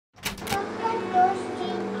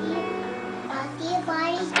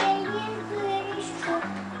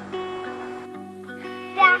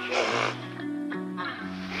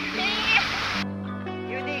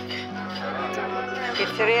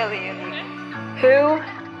really unique. Who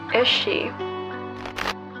is she?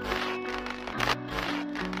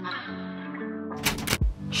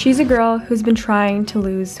 She's a girl who's been trying to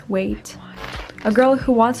lose weight. A girl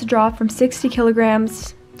who wants to drop from 60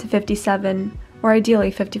 kilograms to 57, or ideally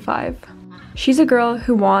 55. She's a girl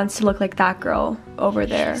who wants to look like that girl over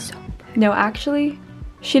there. No, actually,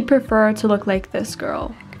 she'd prefer to look like this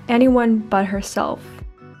girl. Anyone but herself.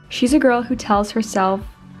 She's a girl who tells herself,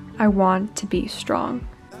 I want to be strong.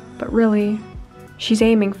 But really, she's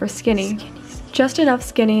aiming for skinny. Just enough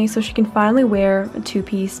skinny so she can finally wear a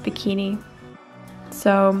two-piece bikini.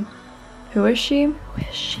 So, who is she?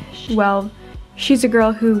 Well, she's a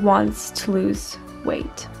girl who wants to lose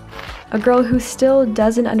weight. A girl who still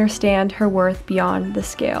doesn't understand her worth beyond the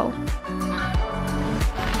scale.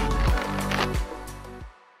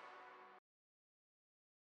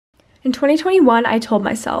 In 2021, I told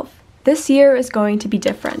myself, this year is going to be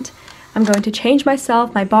different. I'm going to change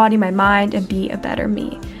myself, my body, my mind, and be a better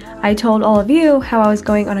me. I told all of you how I was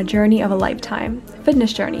going on a journey of a lifetime, a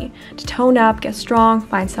fitness journey, to tone up, get strong,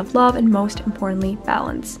 find self-love, and most importantly,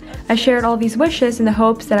 balance. I shared all these wishes in the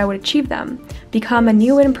hopes that I would achieve them, become a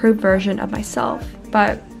new and improved version of myself.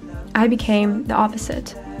 But I became the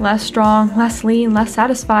opposite. Less strong, less lean, less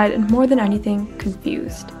satisfied, and more than anything,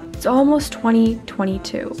 confused. It's almost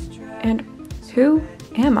 2022. And who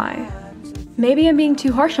am I? Maybe I'm being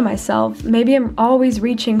too harsh on myself. Maybe I'm always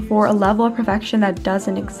reaching for a level of perfection that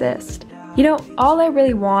doesn't exist. You know, all I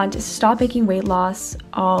really want is to stop making weight loss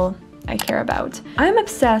all I care about. I'm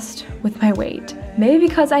obsessed with my weight. Maybe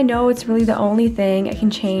because I know it's really the only thing I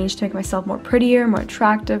can change to make myself more prettier, more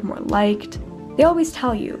attractive, more liked. They always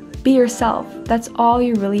tell you, be yourself. That's all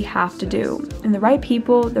you really have to do. And the right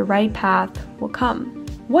people, the right path will come.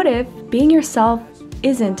 What if being yourself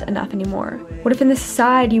isn't enough anymore? What if in this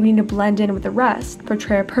society we need to blend in with the rest,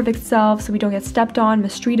 portray our perfect self so we don't get stepped on,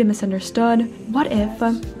 mistreated, misunderstood? What if?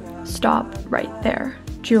 Stop right there.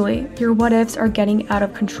 Julie, your what ifs are getting out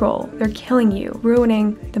of control. They're killing you,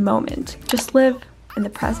 ruining the moment. Just live in the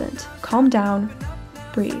present. Calm down,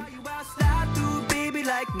 breathe.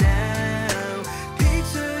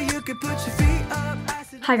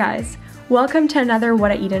 Hi guys. Welcome to another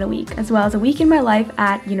What I Eat in a Week, as well as a week in my life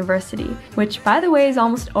at university, which by the way is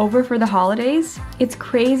almost over for the holidays. It's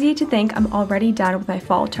crazy to think I'm already done with my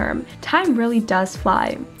fall term. Time really does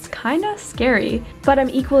fly. It's kinda scary, but I'm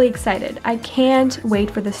equally excited. I can't wait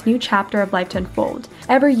for this new chapter of life to unfold.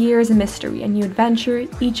 Every year is a mystery, a new adventure.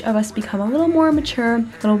 Each of us become a little more mature, a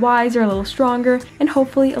little wiser, a little stronger, and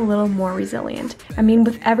hopefully a little more resilient. I mean,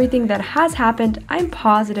 with everything that has happened, I'm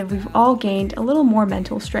positive we've all gained a little more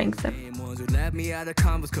mental strength. Let me out of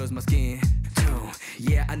combos cause my skin tone.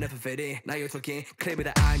 Yeah, I never fit in. Now you're talking, claim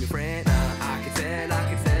that I'm your friend. I can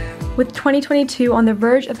tell. With 2022 on the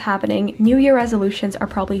verge of happening, New Year resolutions are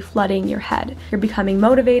probably flooding your head. You're becoming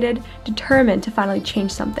motivated, determined to finally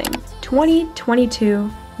change something. 2022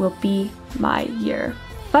 will be my year.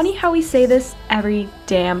 Funny how we say this every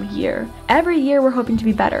damn year. Every year we're hoping to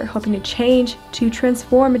be better, hoping to change, to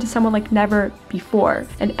transform into someone like never before.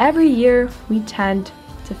 And every year we tend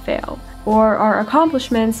to fail, or our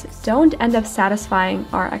accomplishments don't end up satisfying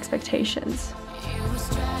our expectations.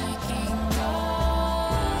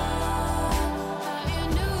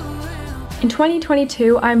 In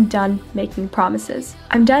 2022, I'm done making promises.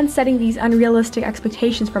 I'm done setting these unrealistic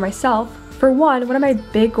expectations for myself. For one of my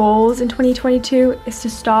big goals in 2022 is to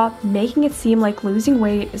stop making it seem like losing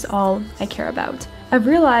weight is all I care about. I've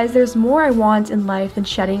realized there's more I want in life than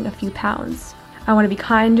shedding a few pounds. I want to be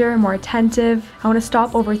kinder, more attentive. I want to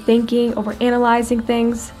stop overthinking, overanalyzing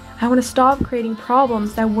things. I want to stop creating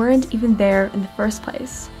problems that weren't even there in the first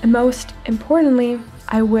place. And most importantly,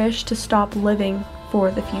 I wish to stop living for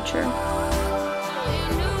the future.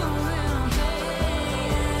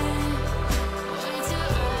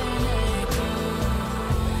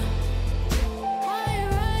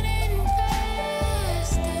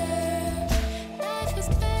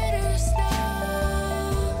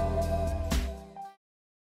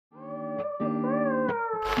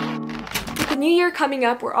 With the new year coming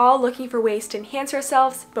up, we're all looking for ways to enhance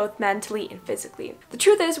ourselves, both mentally and physically. The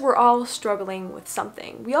truth is, we're all struggling with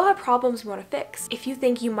something. We all have problems we want to fix. If you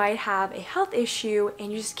think you might have a health issue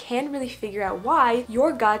and you just can't really figure out why,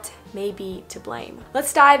 your gut may be to blame.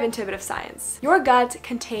 Let's dive into a bit of science. Your gut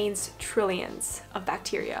contains trillions of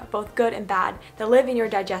bacteria, both good and bad, that live in your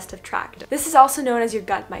digestive tract. This is also known as your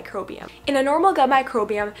gut microbiome. In a normal gut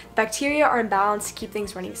microbiome, bacteria are in balance to keep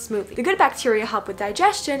things running smoothly. The good bacteria help with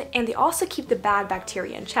digestion, and they also keep the bad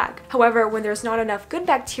bacteria in check. However, when there's not enough good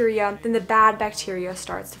bacteria, then the bad bacteria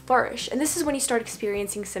starts to flourish. And this is when you start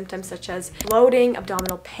experiencing symptoms such as bloating,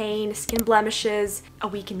 abdominal pain, skin blemishes, a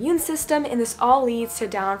weak immune system, and this all leads to a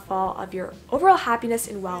downfall of your overall happiness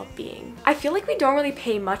and well-being. I feel like we don't really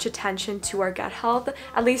pay much attention to our gut health,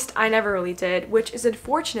 at least I never really did, which is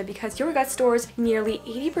unfortunate because your gut stores nearly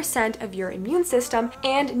 80% of your immune system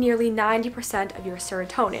and nearly 90% of your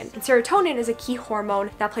serotonin. And serotonin is a key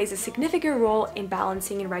hormone that plays a significant role in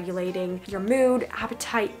balancing and regulating your mood,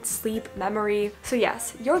 appetite, sleep, memory. So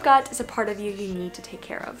yes, your gut is a part of you need to take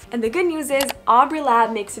care of. And the good news is Aubrey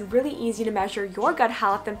Lab makes it really easy to measure your gut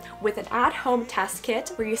health with an at-home test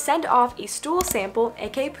kit where you send off a stool sample,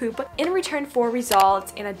 aka poop, in return for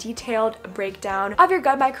results and a detailed breakdown of your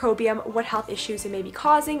gut microbiome, what health issues it may be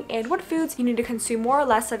causing, and what foods you need to consume more or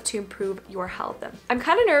less of to improve your health. I'm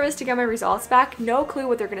kind of nervous to get my results back, no clue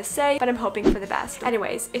what they're gonna say, but I'm hoping for the best.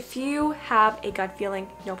 Anyways, if you have a gut feeling,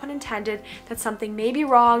 no pun intended, that something may be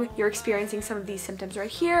wrong, you're experiencing some of these symptoms right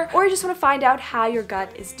here, or you just want to find out how your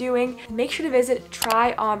gut is doing, make sure to visit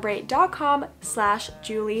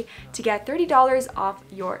tryombre.com/Julie to get $30 off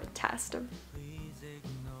your test.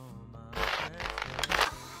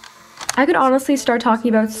 I could honestly start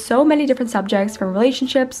talking about so many different subjects from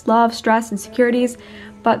relationships, love, stress, insecurities,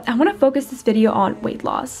 but I want to focus this video on weight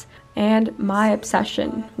loss and my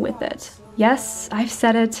obsession with it. Yes, I've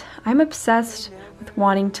said it, I'm obsessed with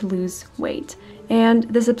wanting to lose weight. And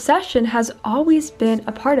this obsession has always been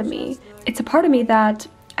a part of me. It's a part of me that,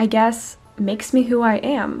 I guess, makes me who I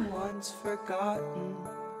am.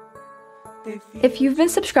 If you've been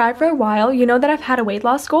subscribed for a while, you know that I've had a weight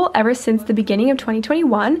loss goal ever since the beginning of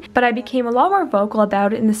 2021, but I became a lot more vocal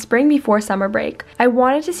about it in the spring before summer break. I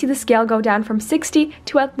wanted to see the scale go down from 60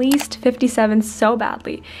 to at least 57 so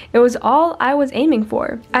badly. It was all I was aiming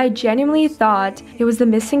for. I genuinely thought it was the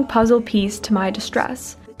missing puzzle piece to my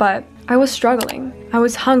distress. But I was struggling. I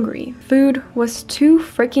was hungry. Food was too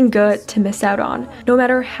freaking good to miss out on. No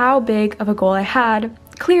matter how big of a goal I had,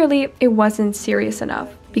 clearly it wasn't serious enough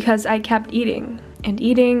because I kept eating and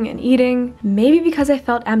eating and eating. Maybe because I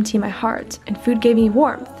felt empty in my heart and food gave me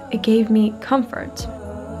warmth. It gave me comfort.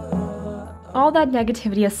 All that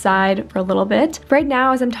negativity aside for a little bit, right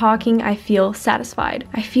now as I'm talking, I feel satisfied.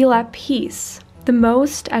 I feel at peace. The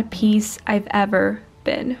most at peace I've ever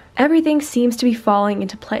been. Everything seems to be falling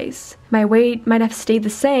into place. My weight might have stayed the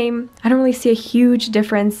same. I don't really see a huge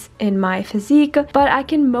difference in my physique, but I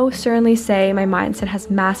can most certainly say my mindset has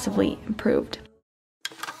massively improved.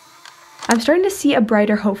 I'm starting to see a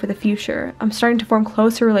brighter hope for the future. I'm starting to form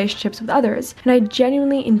closer relationships with others, and I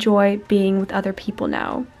genuinely enjoy being with other people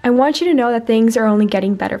now. I want you to know that things are only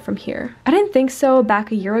getting better from here. I didn't think so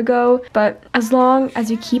back a year ago, but as long as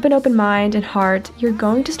you keep an open mind and heart, you're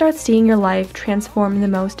going to start seeing your life transform in the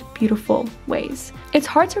most beautiful ways. It's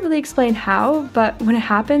hard to really explain how, but when it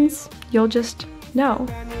happens, you'll just know.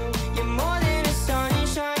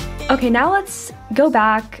 Okay, now let's go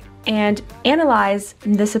back and analyze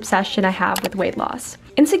this obsession I have with weight loss.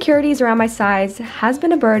 Insecurities around my size has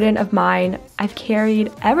been a burden of mine I've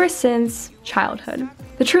carried ever since childhood.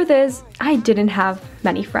 The truth is, I didn't have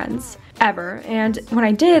many friends. Ever, and when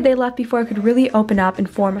I did, they left before I could really open up and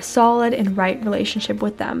form a solid and right relationship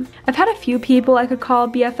with them. I've had a few people I could call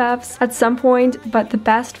BFFs at some point, but the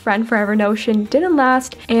best friend forever notion didn't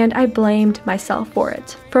last, and I blamed myself for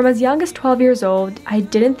it. From as young as 12 years old, I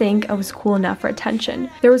didn't think I was cool enough for attention.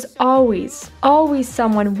 There was always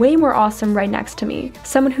someone way more awesome right next to me,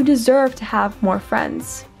 someone who deserved to have more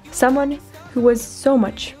friends, someone who was so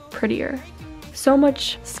much prettier, so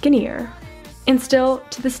much skinnier. And still,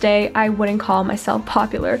 to this day, I wouldn't call myself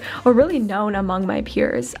popular or really known among my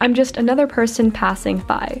peers. I'm just another person passing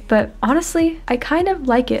by. But honestly, I kind of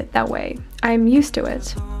like it that way. I'm used to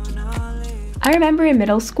it. I remember in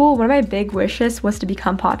middle school, one of my big wishes was to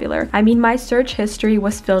become popular. I mean, my search history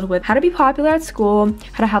was filled with how to be popular at school,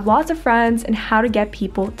 how to have lots of friends, and how to get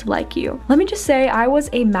people to like you. Let me just say, I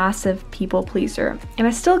was a massive people pleaser, and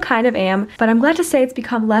I still kind of am, but I'm glad to say it's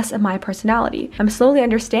become less of my personality. I'm slowly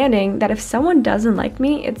understanding that if someone doesn't like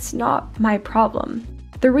me, it's not my problem.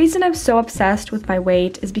 The reason I'm so obsessed with my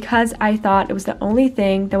weight is because I thought it was the only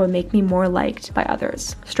thing that would make me more liked by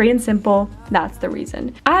others. Straight and simple, that's the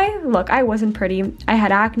reason. I wasn't pretty. I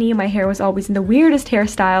had acne, my hair was always in the weirdest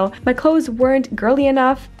hairstyle, my clothes weren't girly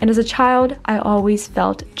enough, and as a child, I always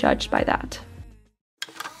felt judged by that.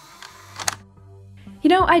 You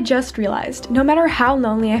know, I just realized, no matter how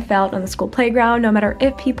lonely I felt on the school playground, no matter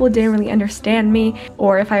if people didn't really understand me,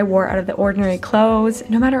 or if I wore out of the ordinary clothes,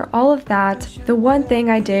 no matter all of that, the one thing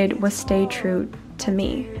I did was stay true to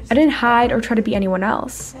me. I didn't hide or try to be anyone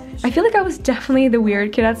else. I feel like I was definitely the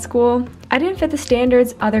weird kid at school. I didn't fit the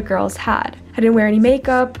standards other girls had. I didn't wear any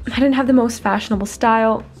makeup. I didn't have the most fashionable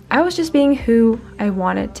style. I was just being who I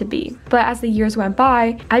wanted to be. But as the years went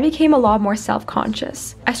by, I became a lot more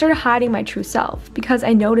self-conscious. I started hiding my true self because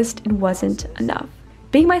I noticed it wasn't enough.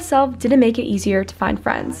 Being myself didn't make it easier to find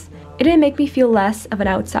friends. It didn't make me feel less of an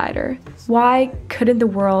outsider. Why couldn't the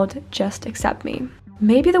world just accept me?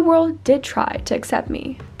 Maybe the world did try to accept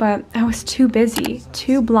me, but I was too busy,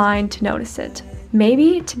 too blind to notice it.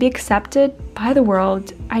 Maybe to be accepted by the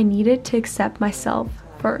world, I needed to accept myself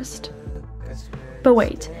first. But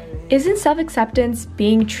wait, isn't self-acceptance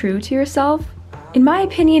being true to yourself? In my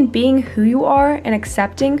opinion, being who you are and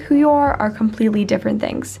accepting who you are completely different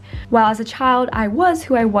things. While as a child, I was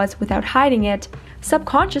who I was without hiding it,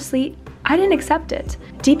 subconsciously, I didn't accept it.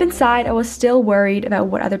 Deep inside, I was still worried about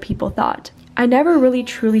what other people thought. I never really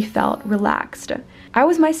truly felt relaxed. I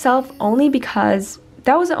was myself only because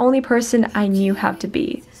that was the only person I knew how to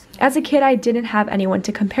be. As a kid, I didn't have anyone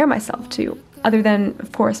to compare myself to, other than,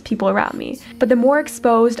 of course, people around me. But the more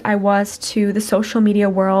exposed I was to the social media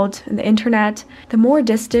world and the internet, the more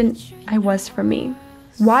distant I was from me.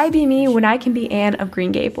 Why be me when I can be Anne of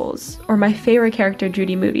Green Gables, or my favorite character,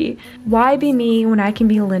 Judy Moody? Why be me when I can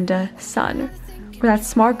be Linda Sun, or that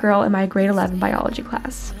smart girl in my grade 11 biology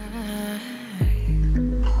class?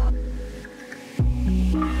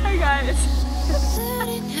 Hi guys!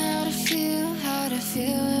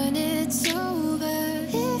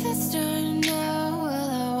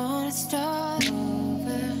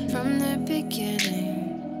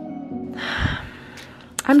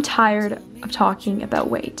 I'm tired of talking about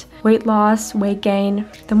weight loss, weight gain.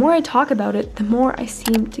 The more I talk about it, the more I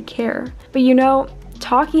seem to care. But you know,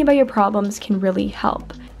 talking about your problems can really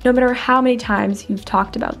help, no matter how many times you've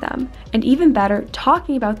talked about them. And even better,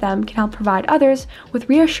 talking about them can help provide others with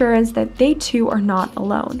reassurance that they too are not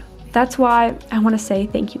alone. That's why I want to say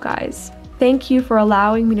thank you guys. Thank you for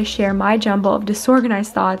allowing me to share my jumble of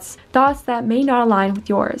disorganized thoughts that may not align with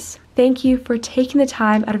yours. Thank you for taking the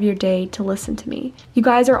time out of your day to listen to me. You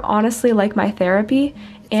guys are honestly like my therapy,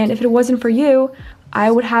 and if it wasn't for you, I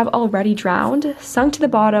would have already drowned, sunk to the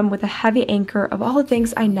bottom with a heavy anchor of all the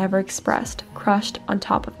things I never expressed, crushed on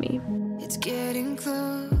top of me. It's getting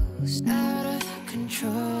close, out of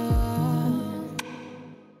control.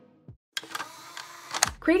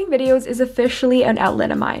 Creating videos is officially an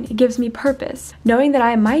outlet of mine. It gives me purpose, knowing that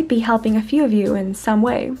I might be helping a few of you in some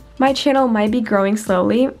way. My channel might be growing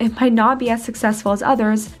slowly, it might not be as successful as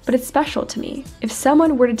others, but it's special to me. If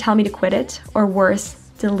someone were to tell me to quit it, or worse,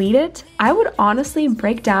 delete it, I would honestly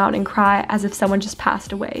break down and cry as if someone just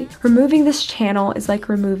passed away. Removing this channel is like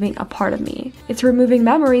removing a part of me. It's removing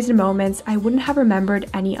memories and moments I wouldn't have remembered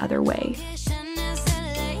any other way.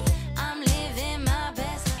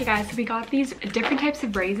 Hey guys, so we got these different types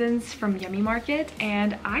of raisins from Yummy Market,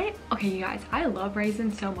 and okay you guys, I love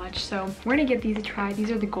raisins so much, so we're gonna get these a try. These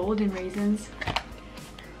are the golden raisins.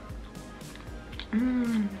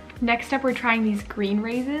 Next up, we're trying these green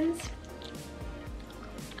raisins.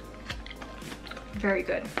 Very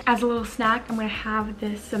good. As a little snack, I'm gonna have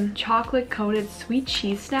this chocolate coated sweet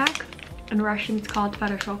cheese snack. In Russian, it's called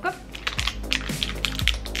tvaroshoka.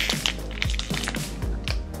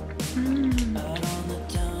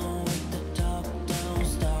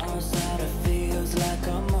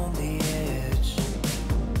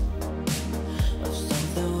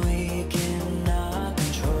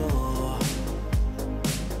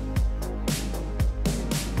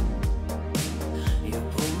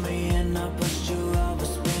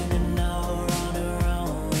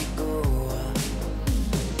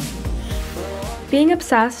 Being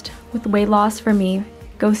obsessed with weight loss for me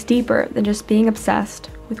goes deeper than just being obsessed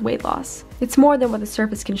with weight loss. It's more than what the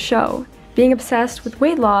surface can show. Being obsessed with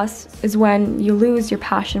weight loss is when you lose your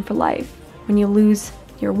passion for life, when you lose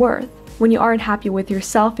your worth, when you aren't happy with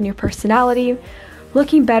yourself and your personality.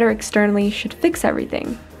 Looking better externally should fix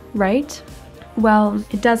everything, right? Well,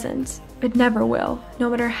 it doesn't. It never will, no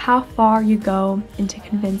matter how far you go into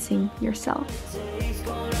convincing yourself.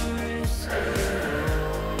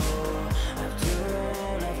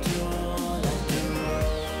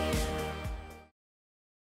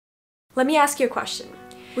 Let me ask you a question.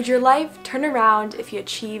 Would your life turn around if you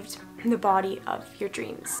achieved the body of your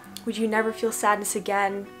dreams? Would you never feel sadness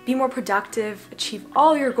again, be more productive, achieve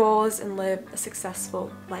all your goals, and live a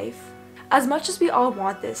successful life? As much as we all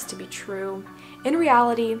want this to be true, in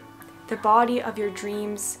reality, the body of your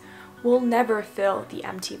dreams will never fill the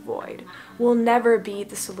empty void, will never be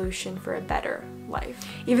the solution for a better life.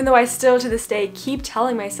 Even though I still to this day keep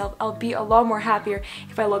telling myself I'll be a lot more happier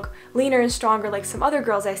if I look leaner and stronger like some other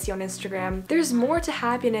girls I see on Instagram, there's more to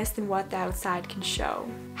happiness than what the outside can show.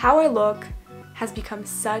 How I look has become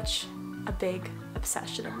such a big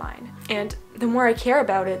obsession of mine. And the more I care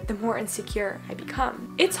about it, the more insecure I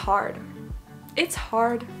become. It's hard. It's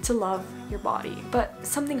hard to love your body, but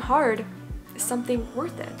something hard is something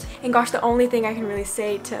worth it. And gosh, the only thing I can really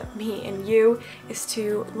say to me and you is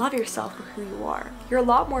to love yourself for who you are. You're a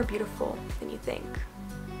lot more beautiful than you think.